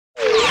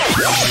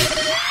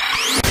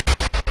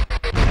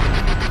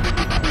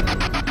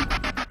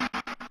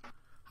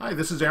Hi,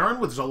 this is Aaron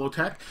with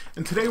Zollotech,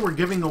 and today we're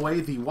giving away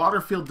the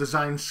Waterfield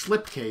Design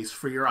slipcase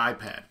for your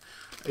iPad.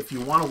 If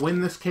you want to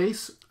win this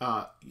case,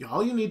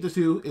 all you need to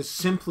do is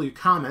simply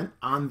comment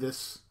on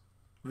this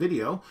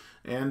video,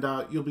 and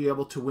you'll be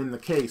able to win the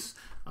case.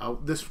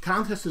 This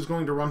contest is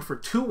going to run for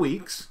 2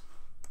 weeks,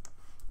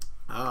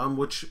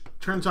 which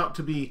turns out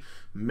to be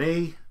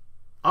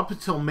up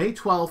until May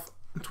 12th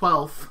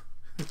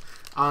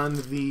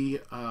on the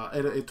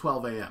at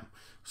 12 a.m.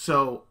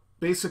 So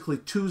basically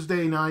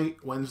Tuesday night,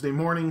 Wednesday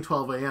morning,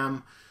 12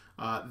 a.m.,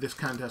 this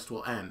contest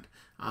will end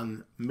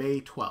on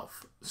May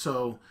 12th.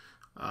 So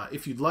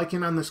if you'd like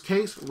in on this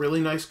case, really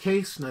nice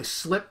case, nice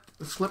slip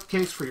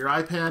case for your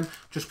iPad,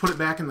 just put it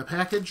back in the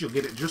package. You'll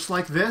get it just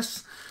like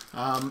this.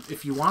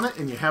 If you want it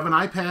and you have an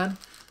iPad,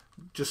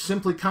 just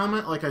simply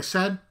comment, like I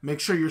said. Make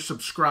sure you're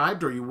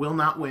subscribed or you will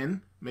not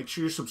win. Make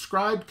sure you're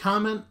subscribed,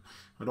 comment.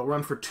 It'll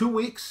run for 2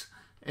 weeks,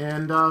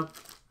 and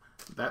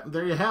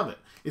there you have it.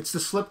 It's the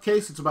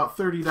slipcase. It's about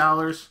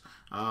 $30.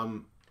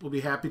 We'll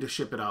be happy to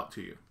ship it out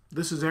to you.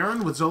 This is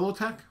Aaron with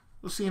Zollotech.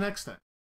 We'll see you next time.